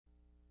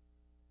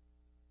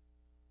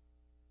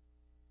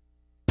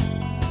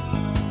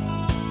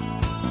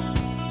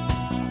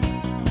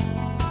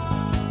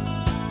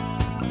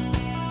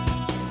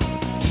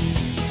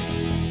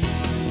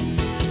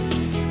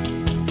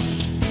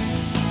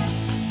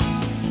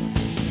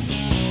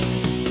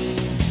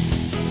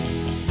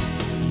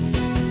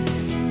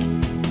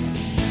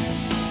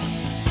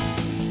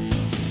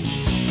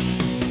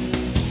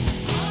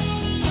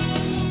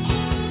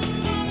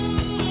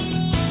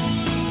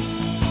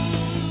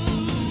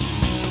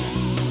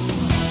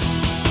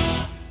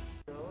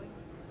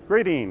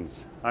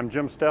Greetings, I'm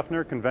Jim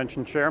Steffner,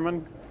 Convention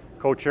Chairman.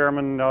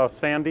 Co-Chairman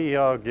Sandy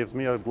gives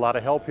me a lot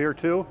of help here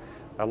too.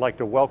 I'd like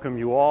to welcome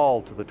you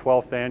all to the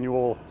 12th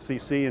Annual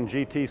CC and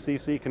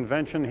GTCC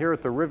Convention here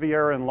at the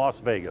Riviera in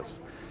Las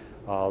Vegas.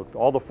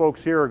 All the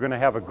folks here are going to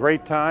have a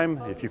great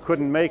time. If you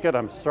couldn't make it,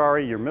 I'm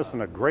sorry, you're missing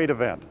a great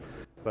event.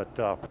 But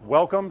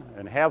welcome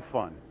and have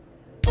fun.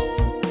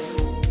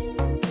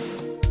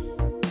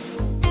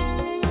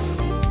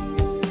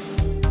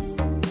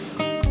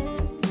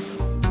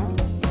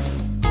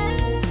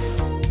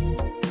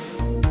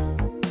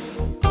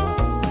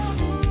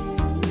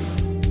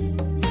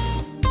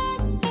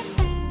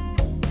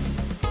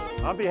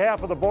 On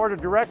behalf of the Board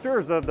of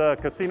Directors of the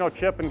Casino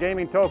Chip and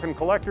Gaming Token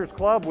Collectors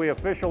Club, we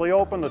officially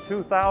open the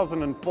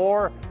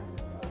 2004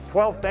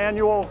 12th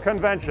Annual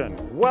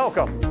Convention.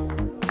 Welcome.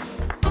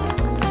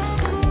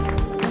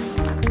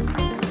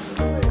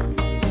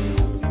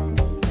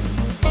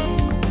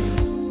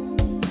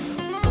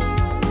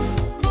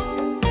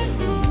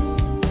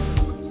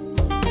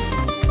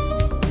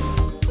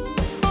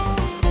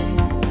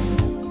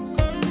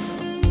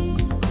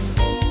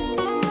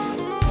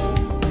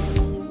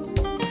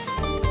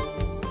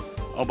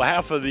 On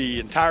behalf of the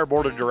entire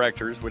Board of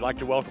Directors, we'd like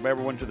to welcome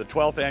everyone to the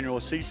 12th Annual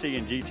CC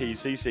and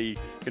GTCC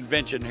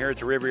Convention here at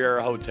the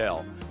Riviera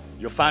Hotel.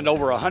 You'll find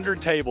over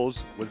 100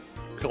 tables with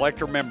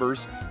collector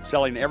members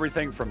selling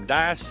everything from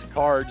dice,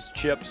 cards,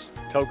 chips,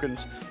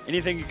 tokens,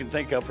 anything you can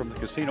think of from the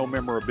casino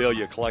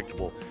memorabilia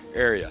collectible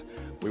area.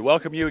 We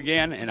welcome you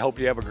again and hope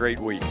you have a great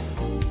week.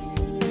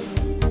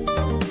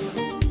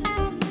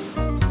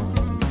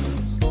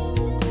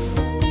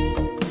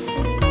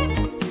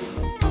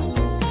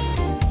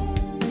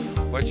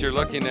 What you're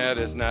looking at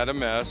is not a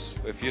mess.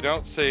 If you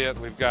don't see it,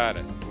 we've got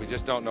it. We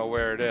just don't know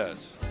where it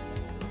is.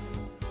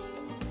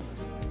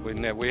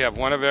 We have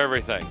one of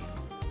everything.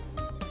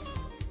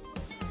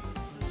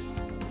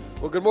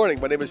 Well, good morning.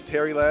 My name is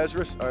Terry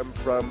Lazarus. I'm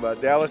from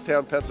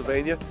Dallastown,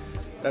 Pennsylvania.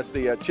 That's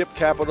the chip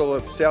capital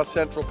of South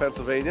Central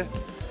Pennsylvania.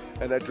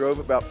 And I drove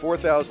about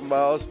 4,000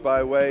 miles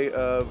by way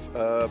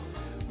of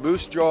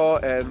Moose Jaw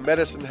and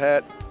Medicine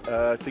Hat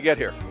to get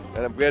here.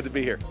 And I'm glad to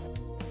be here.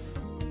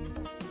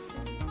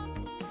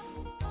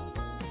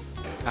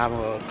 I'm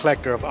a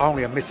collector of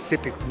only a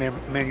Mississippi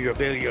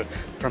memorabilia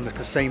from the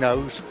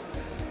casinos.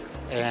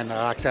 And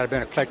like I said, I've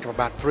been a collector for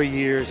about 3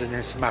 years, and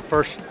this is my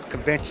first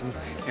convention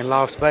in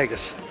Las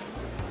Vegas.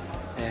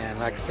 And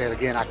like I said,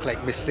 again, I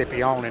collect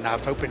Mississippi only, and I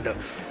was hoping to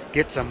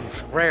get some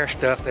rare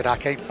stuff that I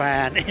can't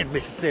find in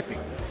Mississippi.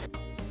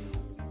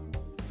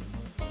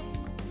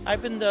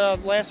 I've been to the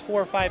last 4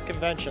 or 5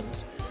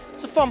 conventions.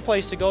 It's a fun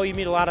place to go. You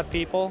meet a lot of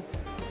people.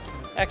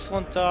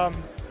 Excellent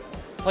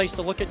place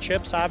to look at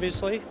chips,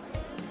 obviously.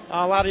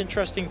 A lot of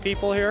interesting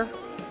people here.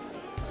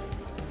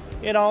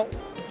 You know,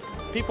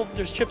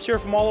 there's chips here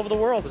from all over the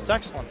world. It's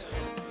excellent.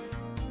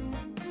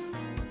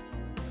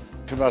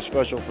 Come out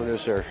special for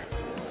this here,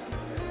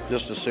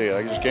 just to see it.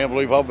 I just can't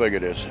believe how big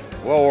it is.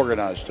 Well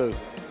organized too.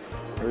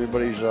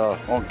 Everybody's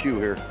on cue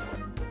here.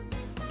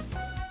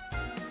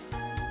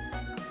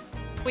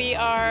 We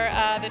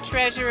are the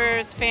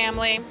treasurer's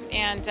family,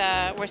 and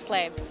we're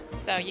slaves.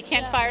 So you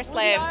can't fire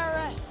slaves.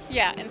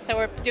 Yeah, and so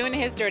we're doing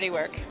his dirty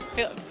work,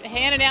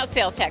 handing out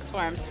sales tax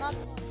forms.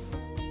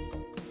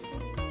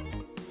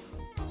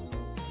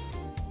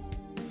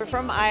 We're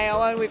from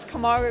Iowa, and we've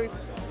come all the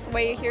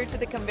way here to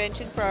the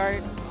convention for our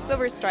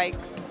silver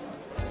strikes.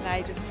 And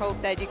I just hope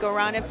that you go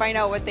around and find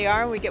out what they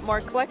are, and we get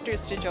more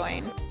collectors to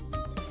join.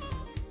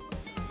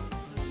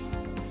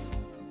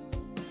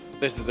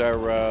 This is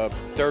our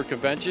third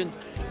convention,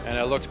 and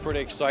it looks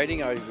pretty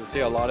exciting. I see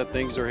a lot of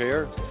things are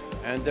here,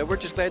 and we're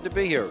just glad to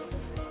be here.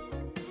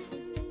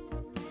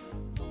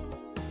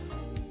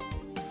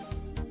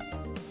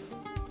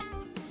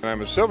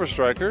 I'm a silver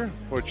striker,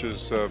 which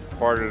is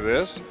part of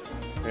this,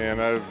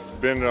 and I've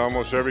been to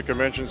almost every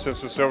convention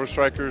since the silver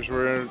strikers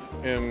were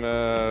in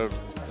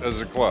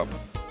as a club.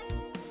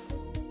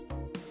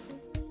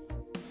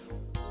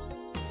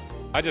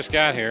 I just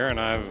got here, and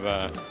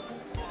I've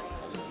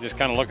just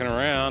kind of looking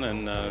around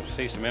and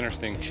see some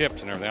interesting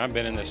chips and everything. I've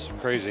been in this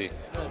crazy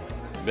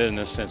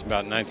business since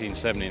about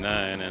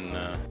 1979,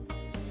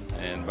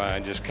 and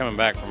by just coming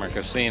back from a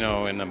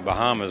casino in the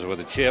Bahamas with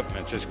a chip,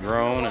 it's just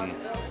grown,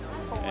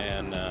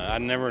 and I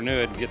never knew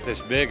it'd get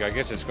this big. I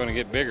guess it's going to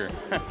get bigger.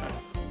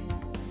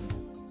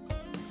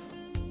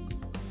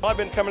 I've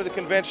been coming to the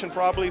convention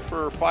probably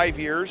for 5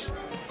 years,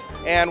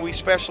 and we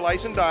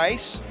specialize in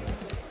dice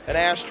and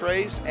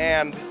ashtrays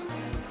and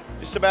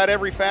just about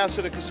every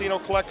facet of casino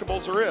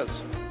collectibles there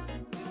is.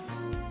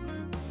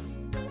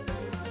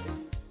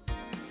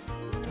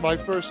 It's my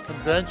first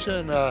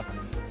convention.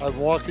 I'm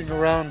walking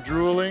around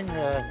drooling.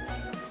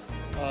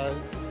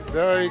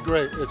 Very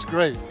great. It's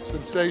great.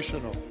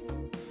 Sensational.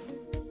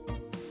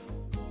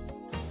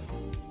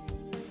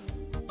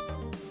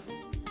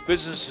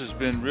 Business has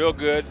been real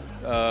good.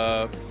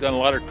 Done a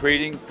lot of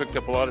trading, picked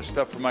up a lot of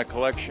stuff for my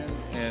collection,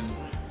 and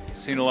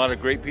seen a lot of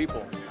great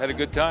people. Had a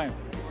good time.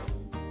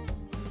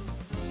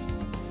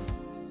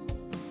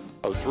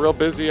 It was real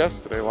busy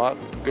yesterday,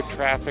 good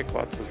traffic,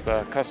 lots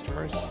of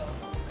customers.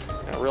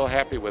 real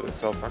happy with it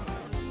so far.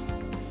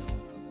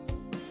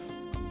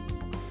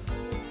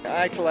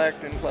 I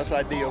collect and plus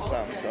I deal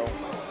some, so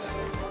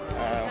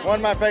one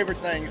of my favorite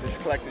things is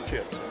collecting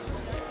chips.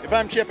 If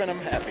I'm chipping, I'm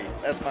happy.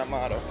 That's my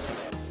motto.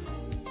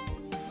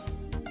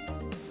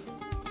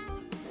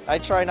 I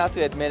try not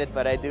to admit it,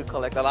 but I do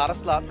collect a lot of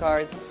slot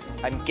cards.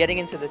 I'm getting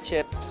into the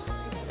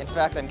chips. In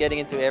fact, I'm getting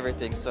into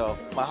everything, so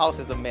my house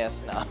is a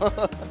mess now.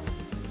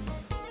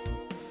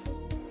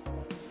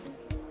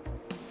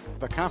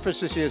 The conference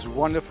this year is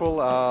wonderful.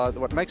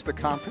 What makes the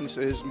conference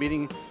is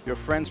meeting your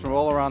friends from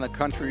all around the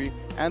country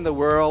and the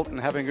world and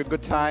having a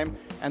good time.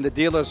 And the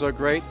dealers are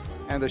great.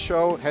 And the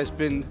show has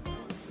been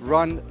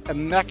run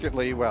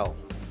immaculately well.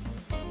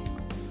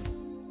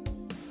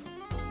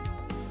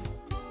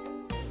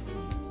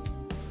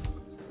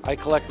 I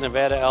collect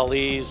Nevada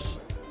LEs.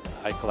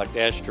 I collect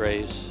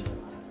ashtrays,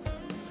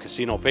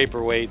 casino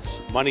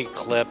paperweights, money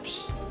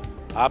clips,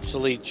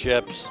 obsolete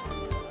chips,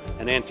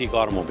 and antique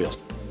automobiles.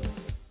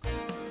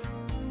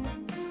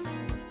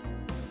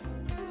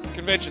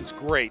 Convention's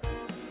great.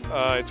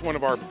 It's one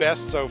of our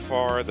best so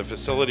far. The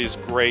facility's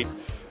great.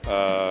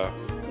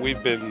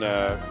 We've been,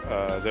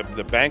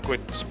 the banquet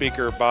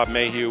speaker, Bob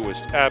Mayhew,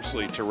 was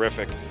absolutely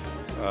terrific.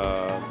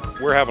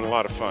 We're having a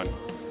lot of fun.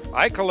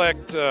 I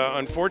collect,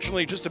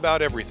 unfortunately, just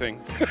about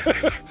everything.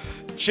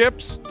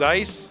 Chips,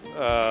 dice,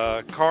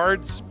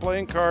 cards,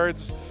 playing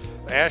cards,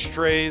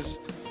 ashtrays,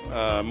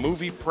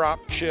 movie prop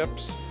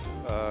chips,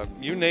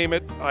 you name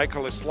it, I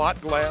collect slot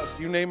glass,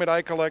 you name it,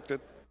 I collect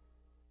it.